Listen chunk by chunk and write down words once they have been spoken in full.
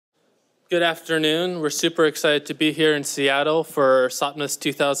Good afternoon. We're super excited to be here in Seattle for SOTMUS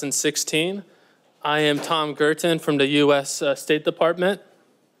 2016. I am Tom Gertin from the U.S. State Department.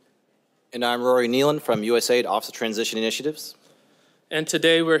 And I'm Rory Nealo from USAID Office of Transition Initiatives. And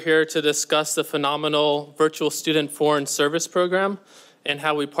today we're here to discuss the phenomenal Virtual Student Foreign Service Program and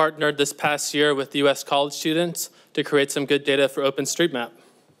how we partnered this past year with U.S. college students to create some good data for OpenStreetMap.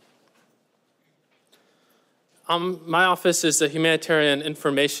 My office is the Humanitarian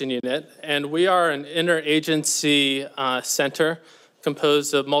Information Unit, and we are an interagency center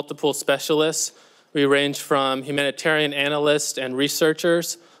composed of multiple specialists. We range from humanitarian analysts and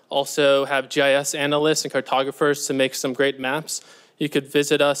researchers, also have GIS analysts and cartographers to make some great maps. You could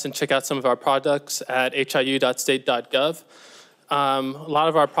visit us and check out some of our products at hiu.state.gov. A lot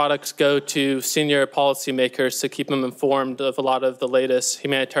of our products go to senior policymakers to keep them informed of a lot of the latest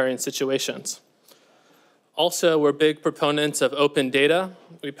humanitarian situations. Also, we're big proponents of open data.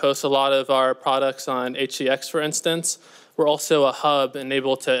 We post a lot of our products on HCX, for instance. We're also a hub and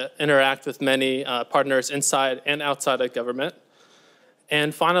able to interact with many partners inside and outside of government.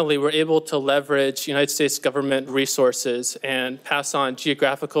 And finally, we're able to leverage United States government resources and pass on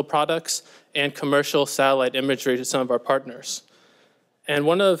geographical products and commercial satellite imagery to some of our partners. And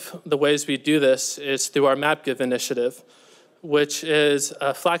one of the ways we do this is through our MapGive initiative, which is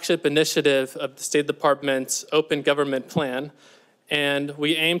a flagship initiative of the State Department's Open Government Plan. And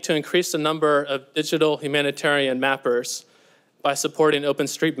we aim to increase the number of digital humanitarian mappers by supporting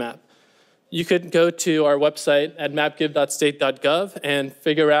OpenStreetMap. You could go to our website at mapgive.state.gov and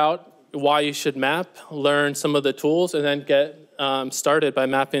figure out why you should map, learn some of the tools, and then get started by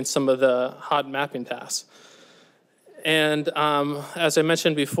mapping some of the hot mapping tasks. And as I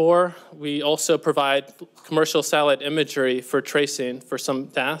mentioned before, we also provide commercial satellite imagery for tracing for some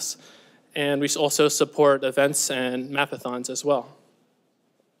tasks. And we also support events and mapathons as well.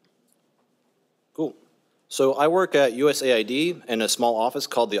 Cool. So I work at USAID in a small office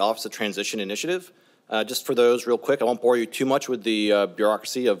called the Office of Transition Initiative. Just for those real quick, I won't bore you too much with the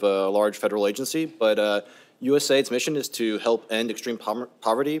bureaucracy of a large federal agency, but USAID's mission is to help end extreme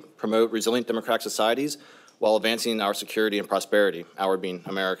poverty, promote resilient democratic societies, while advancing our security and prosperity, our being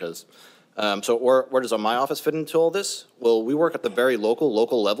America's. So where does my office fit into all this? Well, we work at the very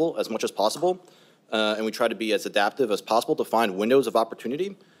local level as much as possible, and we try to be as adaptive as possible to find windows of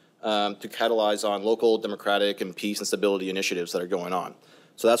opportunity to catalyze on local democratic and peace and stability initiatives that are going on.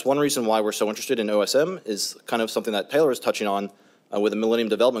 So that's one reason why we're so interested in OSM, is kind of something that Taylor is touching on with the Millennium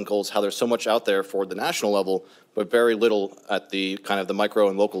Development Goals, how there's so much out there for the national level, but very little at the kind of the micro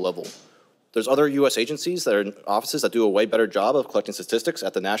and local level. There's other U.S. agencies that are in offices that do a way better job of collecting statistics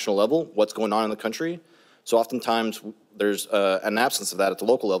at the national level, what's going on in the country. So oftentimes there's an absence of that at the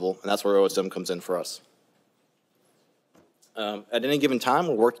local level, and that's where OSM comes in for us. At any given time,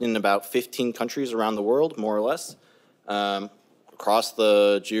 we're working in about 15 countries around the world, more or less, across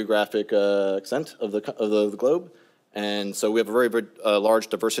the geographic extent of the globe. And so we have a very, very large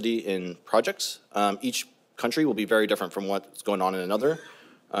diversity in projects. Each country will be very different from what's going on in another.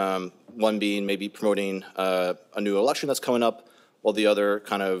 One being maybe promoting a new election that's coming up, while the other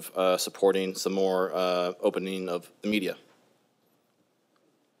kind of supporting some more opening of the media.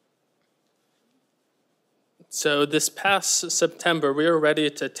 So this past September, we were ready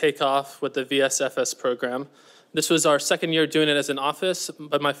to take off with the VSFS program. This was our second year doing it as an office,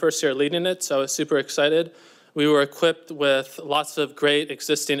 but my first year leading it, so I was super excited. We were equipped with lots of great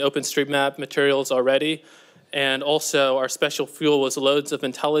existing OpenStreetMap materials already. And also, our special fuel was loads of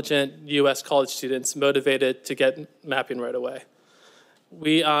intelligent U.S. college students motivated to get mapping right away.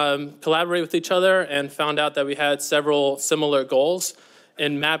 We collaborated with each other and found out that we had several similar goals.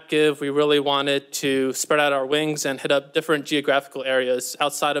 In MapGive, we really wanted to spread out our wings and hit up different geographical areas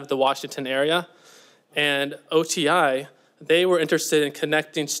outside of the Washington area. And OTI, they were interested in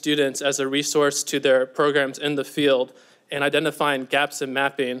connecting students as a resource to their programs in the field and identifying gaps in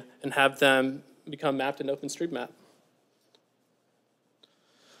mapping and have them become mapped in OpenStreetMap.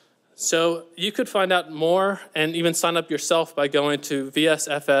 So you could find out more and even sign up yourself by going to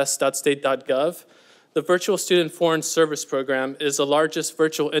vsfs.state.gov. The Virtual Student Foreign Service Program is the largest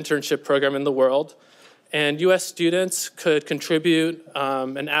virtual internship program in the world, and U.S. students could contribute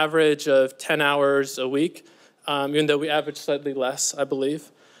an average of 10 hours a week, even though we average slightly less, I believe.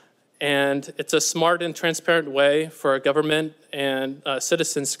 And it's a smart and transparent way for our government and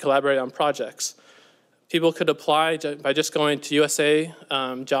citizens to collaborate on projects. People could apply by just going to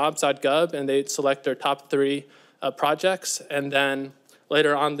usajobs.gov, and they'd select their top 3 projects. And then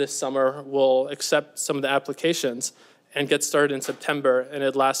later on this summer, we'll accept some of the applications and get started in September. And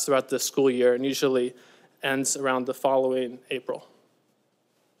it lasts throughout the school year and usually ends around the following April.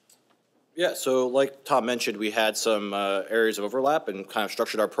 Yeah, so like Tom mentioned, we had some areas of overlap and kind of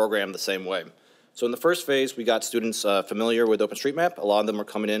structured our program the same way. So in the first phase, we got students familiar with OpenStreetMap. A lot of them were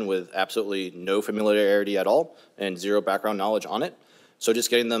coming in with absolutely no familiarity at all and zero background knowledge on it. So just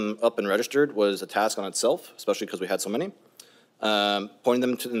getting them up and registered was a task on itself, especially because we had so many. Pointing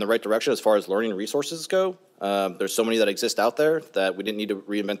them in the right direction as far as learning resources go. There's so many that exist out there that we didn't need to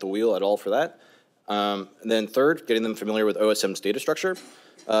reinvent the wheel at all for that. And then third, getting them familiar with OSM's data structure.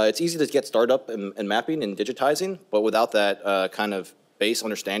 It's easy to get started up in mapping and digitizing, but without that kind of base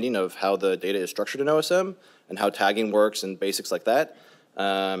understanding of how the data is structured in OSM and how tagging works and basics like that,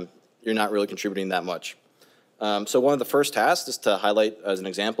 you're not really contributing that much. So one of the first tasks, just to highlight as an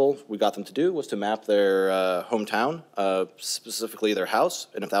example, we got them to do was to map their hometown, specifically their house,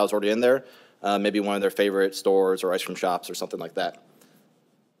 and if that was already in there, maybe one of their favorite stores or ice cream shops or something like that.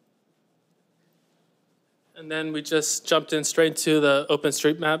 And then we just jumped in straight to the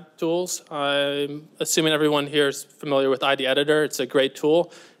OpenStreetMap tools. I'm assuming everyone here is familiar with ID Editor. It's a great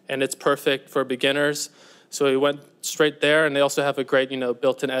tool, and it's perfect for beginners. So we went straight there, and they also have a great,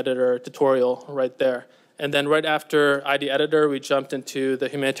 built-in editor tutorial right there. And then right after ID Editor, we jumped into the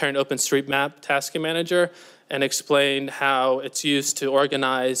Humanitarian OpenStreetMap Tasking Manager and explained how it's used to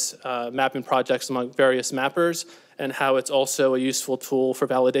organize mapping projects among various mappers and how it's also a useful tool for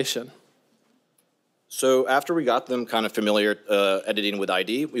validation. So after we got them kind of familiar editing with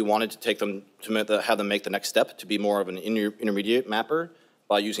ID, we wanted to take them to have them make the next step to be more of an intermediate mapper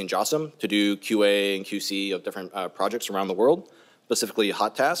by using JOSM to do QA and QC of different projects around the world, specifically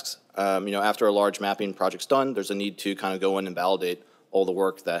hot tasks. After a large mapping project's done, there's a need to kind of go in and validate all the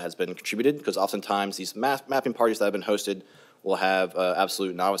work that has been contributed, because oftentimes these mapping parties that have been hosted will have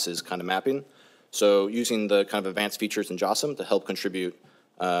absolute novices kind of mapping. So using the kind of advanced features in JOSM to help contribute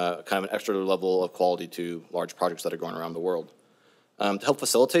kind of an extra level of quality to large projects that are going around the world. To help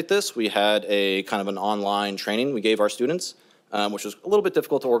facilitate this, we had a kind of an online training we gave our students, which was a little bit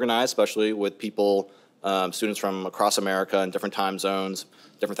difficult to organize, especially with people, students from across America and different time zones,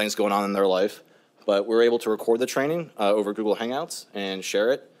 different things going on in their life. But we were able to record the training over Google Hangouts and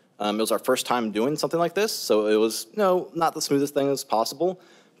share it. It was our first time doing something like this, so it was not the smoothest thing as possible,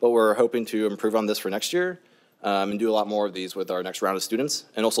 but we're hoping to improve on this for next year. And do a lot more of these with our next round of students,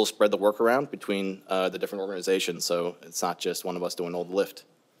 and also spread the work around between the different organizations, so it's not just one of us doing all the lift.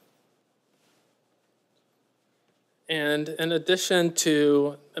 And in addition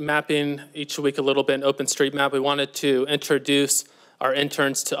to mapping each week a little bit in OpenStreetMap, we wanted to introduce our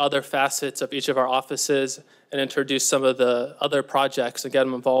interns to other facets of each of our offices and introduce some of the other projects and get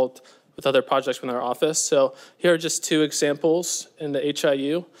them involved with other projects within our office. So here are just two examples in the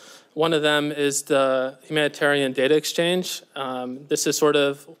HIU. One of them is the Humanitarian Data Exchange. This is sort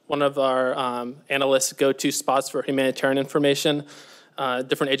of one of our analysts' go-to spots for humanitarian information.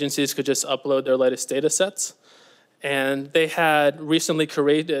 Different agencies could just upload their latest data sets. And they had recently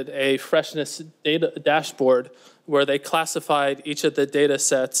created a freshness data dashboard where they classified each of the data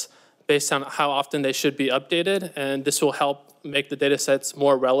sets based on how often they should be updated, and this will help make the data sets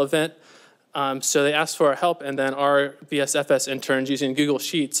more relevant. So they asked for our help, and then our VSFS interns, using Google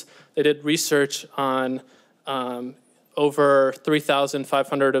Sheets, they did research on over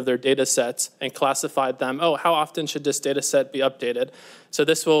 3,500 of their data sets and classified them. How often should this data set be updated? So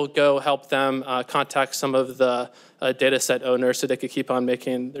this will go help them contact some of the data set owners so they could keep on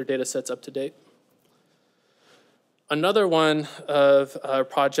making their data sets up to date. Another one of our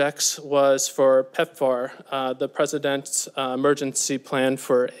projects was for PEPFAR, the President's Emergency Plan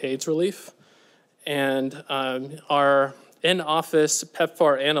for AIDS Relief. And our in-office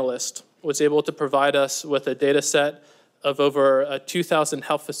PEPFAR analyst was able to provide us with a data set of over 2,000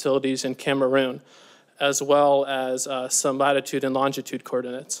 health facilities in Cameroon, as well as some latitude and longitude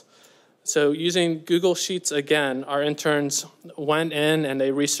coordinates. So using Google Sheets again, our interns went in and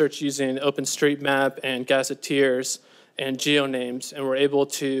they researched using OpenStreetMap and gazetteers and geonames, and were able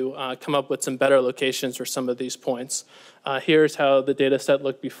to come up with some better locations for some of these points. Here's how the data set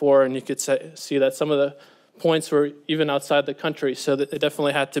looked before, and you could see that some of the points were even outside the country, so that it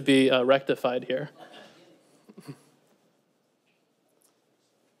definitely had to be rectified here.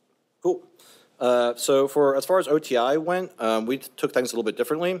 Cool. So as far as OTI went, we took things a little bit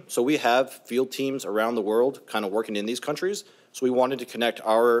differently. So we have field teams around the world kind of working in these countries, so we wanted to connect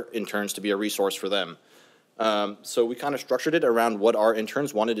our interns to be a resource for them. So we kind of structured it around what our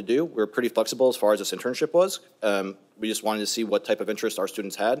interns wanted to do. We were pretty flexible as far as this internship was. We just wanted to see what type of interest our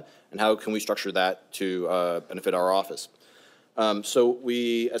students had and how can we structure that to benefit our office. So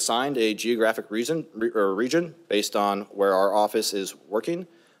we assigned a geographic region based on where our office is working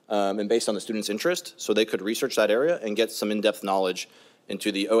and based on the students' interest, so they could research that area and get some in-depth knowledge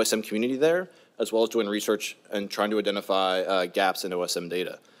into the OSM community there, as well as doing research and trying to identify gaps in OSM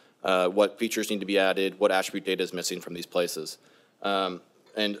data. What features need to be added, what attribute data is missing from these places.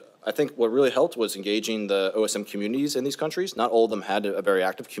 And I think what really helped was engaging the OSM communities in these countries. Not all of them had a very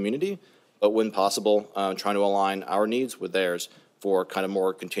active community, but when possible, trying to align our needs with theirs for kind of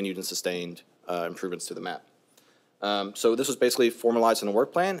more continued and sustained improvements to the map. So this was basically formalized in a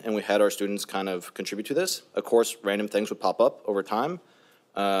work plan, and we had our students kind of contribute to this. Of course, random things would pop up over time,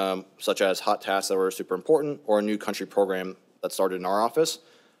 such as hot tasks that were super important, or a new country program that started in our office,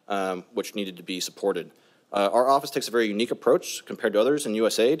 which needed to be supported. Our office takes a very unique approach compared to others in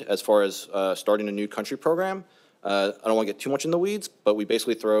USAID as far as starting a new country program. I don't want to get too much in the weeds, but we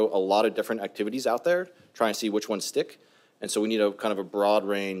basically throw a lot of different activities out there, trying to see which ones stick. And so we need a kind of a broad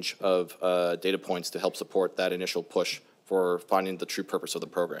range of data points to help support that initial push for finding the true purpose of the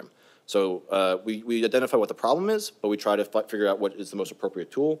program. So we identify what the problem is, but we try to figure out what is the most appropriate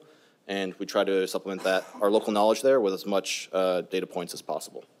tool, and we try to supplement that, our local knowledge there, with as much data points as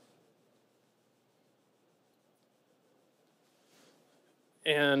possible.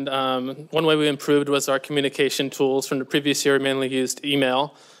 And one way we improved was our communication tools. From the previous year, we mainly used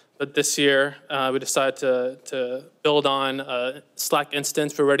email. But this year, we decided to build on a Slack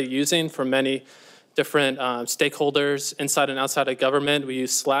instance we're already using for many different stakeholders inside and outside of government. We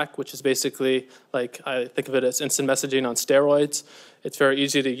use Slack, which is basically like, I think of it as instant messaging on steroids. It's very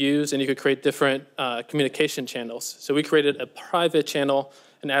easy to use, and you could create different communication channels. So we created a private channel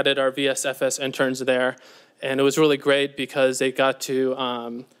and added our VSFS interns there. And it was really great because they got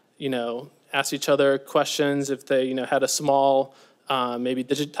to, ask each other questions. If they, had a small, maybe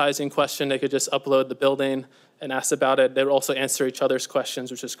digitizing question, they could just upload the building and ask about it. They would also answer each other's questions,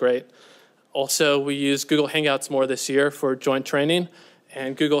 which is great. Also, we used Google Hangouts more this year for joint training.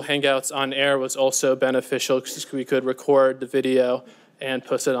 And Google Hangouts on air was also beneficial because we could record the video and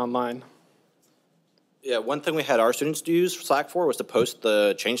post it online. Yeah, one thing we had our students use Slack for was to post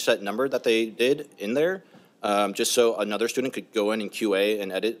the change set number that they did in there. Just so another student could go in and QA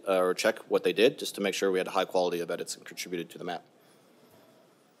and edit or check what they did, just to make sure we had a high quality of edits and contributed to the map.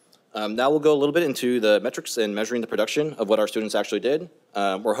 Now we'll go a little bit into the metrics and measuring the production of what our students actually did.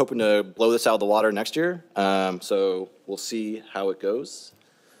 We're hoping to blow this out of the water next year, so we'll see how it goes.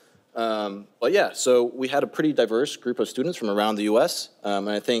 But yeah, so we had a pretty diverse group of students from around the US, and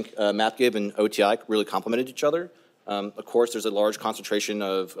I think MapGive and OTI really complemented each other. Of course, there's a large concentration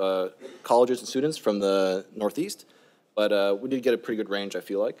of colleges and students from the Northeast, but we did get a pretty good range, I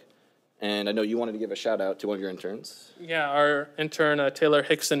feel like. And I know you wanted to give a shout out to one of your interns. Yeah, our intern, Taylor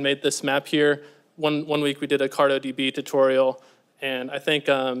Hickson, made this map here. One week we did a CartoDB tutorial, and I think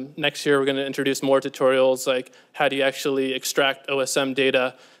next year we're going to introduce more tutorials, like how do you actually extract OSM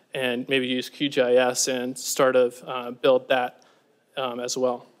data and maybe use QGIS and start to build that as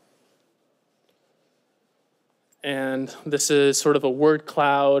well. And this is sort of a word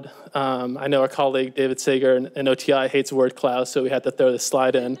cloud. I know our colleague David Sager in OTI hates word clouds, so we had to throw this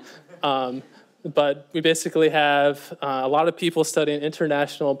slide in. But we basically have a lot of people studying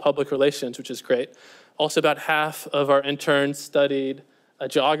international public relations, which is great. Also, about half of our interns studied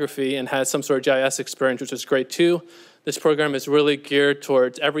geography and had some sort of GIS experience, which is great too. This program is really geared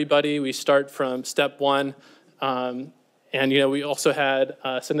towards everybody. We start from step one. And we also had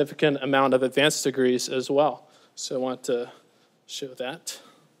a significant amount of advanced degrees as well. So I want to show that.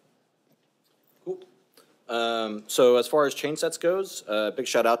 Cool. So as far as chain sets goes, big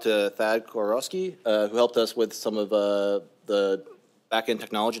shout out to Thad Korowski, who helped us with some of the back-end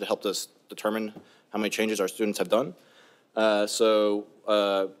technology to help us determine how many changes our students have done. So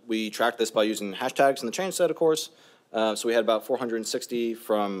we tracked this by using hashtags in the chain set, of course. So we had about 460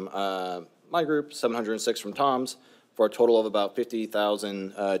 from my group, 706 from Tom's, for a total of about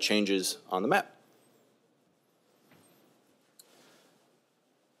 50,000 changes on the map.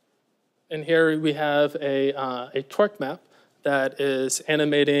 And here we have a torque map that is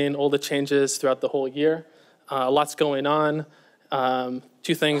animating all the changes throughout the whole year. Lots going on.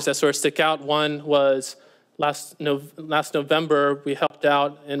 Two things that sort of stick out. One was last November, we helped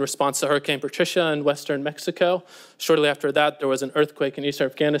out in response to Hurricane Patricia in western Mexico. Shortly after that, there was an earthquake in eastern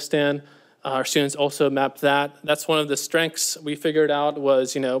Afghanistan. Our students also mapped that. That's one of the strengths we figured out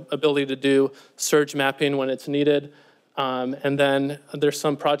was, ability to do surge mapping when it's needed. And then there's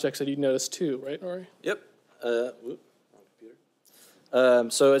some projects that you noticed too, right, Rory? Yep.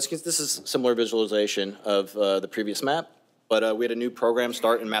 So this is similar visualization of the previous map, but we had a new program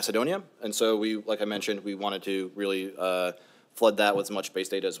start in Macedonia, and so like I mentioned, we wanted to really flood that with as much base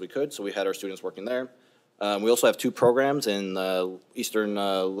data as we could, so we had our students working there. We also have two programs in eastern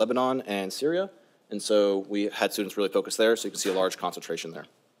Lebanon and Syria, And so we had students really focus there, so you can see a large concentration there.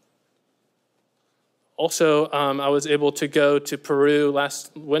 Also, I was able to go to Peru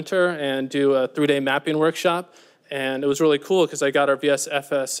last winter and do a 3-day mapping workshop. And it was really cool because I got our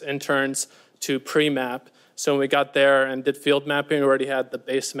VSFS interns to pre-map. So when we got there and did field mapping, we already had the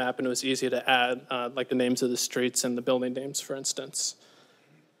base map, and it was easy to add, like the names of the streets and the building names, for instance.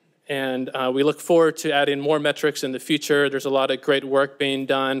 And we look forward to adding more metrics in the future. There's a lot of great work being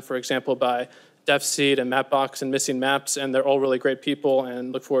done, for example, by DefSeed and Mapbox and Missing Maps, and they're all really great people,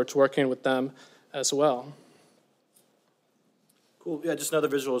 and look forward to working with them as well. Cool. Yeah, just another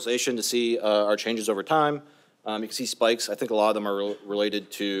visualization to see our changes over time. You can see spikes. I think a lot of them are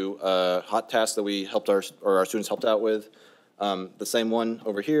related to hot tasks that we helped our students helped out with. The same one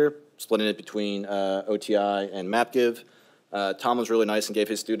over here, splitting it between OTI and MapGive. Tom was really nice and gave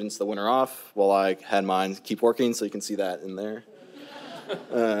his students the winter off while I had mine keep working, so you can see that in there.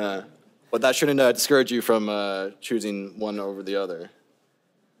 But that shouldn't discourage you from choosing one over the other.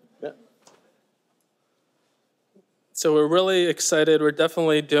 Yeah. So we're really excited. We're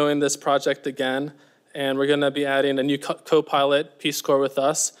definitely doing this project again, and we're going to be adding a new co-pilot, Peace Corps, with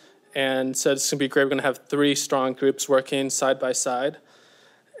us. And so it's going to be great. We're going to have 3 strong groups working side by side.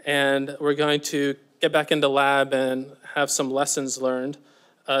 And we're going to get back into lab and have some lessons learned.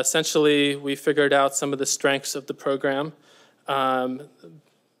 Essentially, we figured out some of the strengths of the program.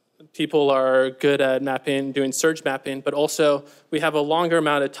 People are good at mapping, doing surge mapping, but also we have a longer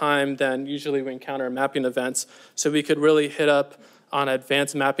amount of time than usually we encounter mapping events, so we could really hit up on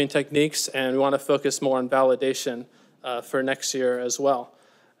advanced mapping techniques, and we want to focus more on validation for next year as well.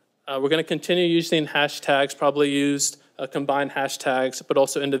 We're going to continue using hashtags, probably use combined hashtags, but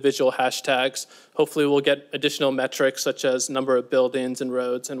also individual hashtags. Hopefully we'll get additional metrics such as number of buildings and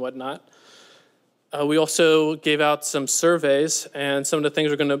roads and whatnot. We also gave out some surveys, and some of the things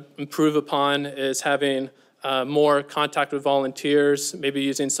we're going to improve upon is having more contact with volunteers, maybe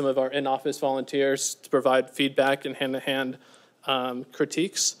using some of our in-office volunteers to provide feedback and hand-to-hand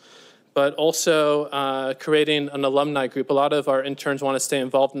critiques, but also creating an alumni group. A lot of our interns want to stay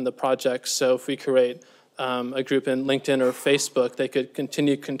involved in the project, so if we create a group in LinkedIn or Facebook, they could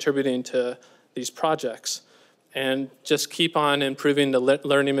continue contributing to these projects. And just keep on improving the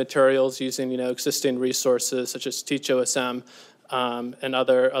learning materials using existing resources such as TeachOSM and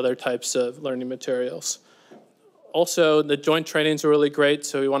other types of learning materials. Also, the joint trainings are really great,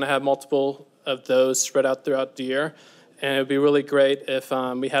 so we want to have multiple of those spread out throughout the year. And it would be really great if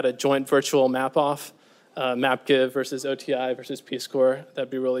we had a joint virtual map-off, MapGive versus OTI versus Peace Corps. That'd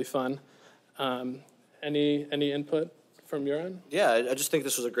be really fun. Any input from your end? Yeah, I just think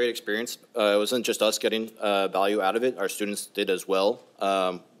this was a great experience. It wasn't just us getting value out of it. Our students did as well.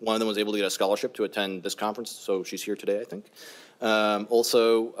 One of them was able to get a scholarship to attend this conference, so she's here today, I think.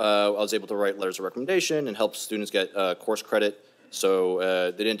 Also, I was able to write letters of recommendation and help students get course credit.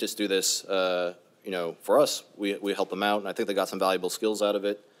 So they didn't just do this, for us. We helped them out, and I think they got some valuable skills out of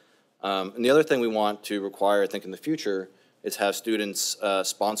it. And the other thing we want to require, I think, in the future is have students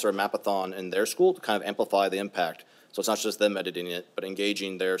sponsor a mapathon in their school to kind of amplify the impact. So it's not just them editing it, but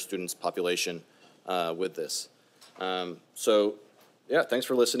engaging their students' population with this. So yeah, thanks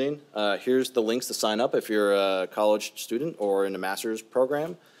for listening. Here's the links to sign up if you're a college student or in a master's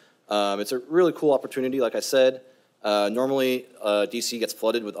program. It's a really cool opportunity, like I said. Normally, DC gets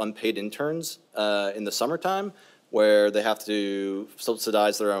flooded with unpaid interns in the summertime where they have to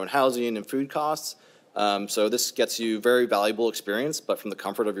subsidize their own housing and food costs. So this gets you very valuable experience, but from the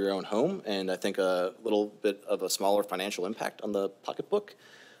comfort of your own home, and I think a little bit of a smaller financial impact on the pocketbook.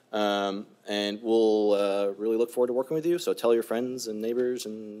 And we'll really look forward to working with you, so tell your friends and neighbors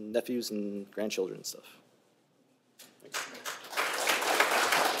and nephews and grandchildren and stuff. Thanks.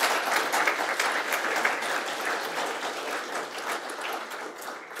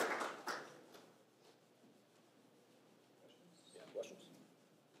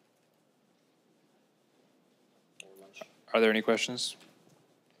 Are there any questions?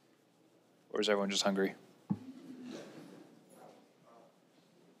 Or is everyone just hungry?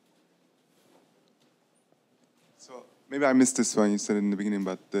 So maybe I missed this one, you said in the beginning,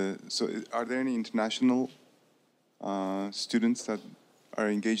 but so are there any international students that are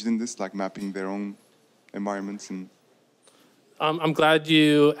engaged in this, like mapping their own environments? And I'm glad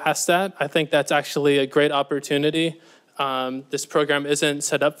you asked that. I think that's actually a great opportunity. This program isn't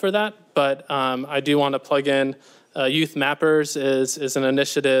set up for that, but I do want to plug in Youth Mappers is an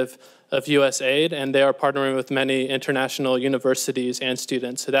initiative of USAID, and they are partnering with many international universities and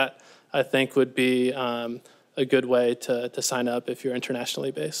students. So that, I think, would be a good way to sign up if you're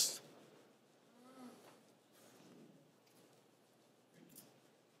internationally based.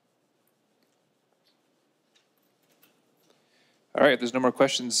 All right, if there's no more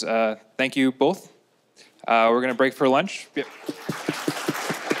questions, thank you both. We're going to break for lunch. Yep.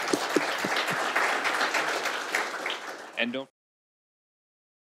 And don't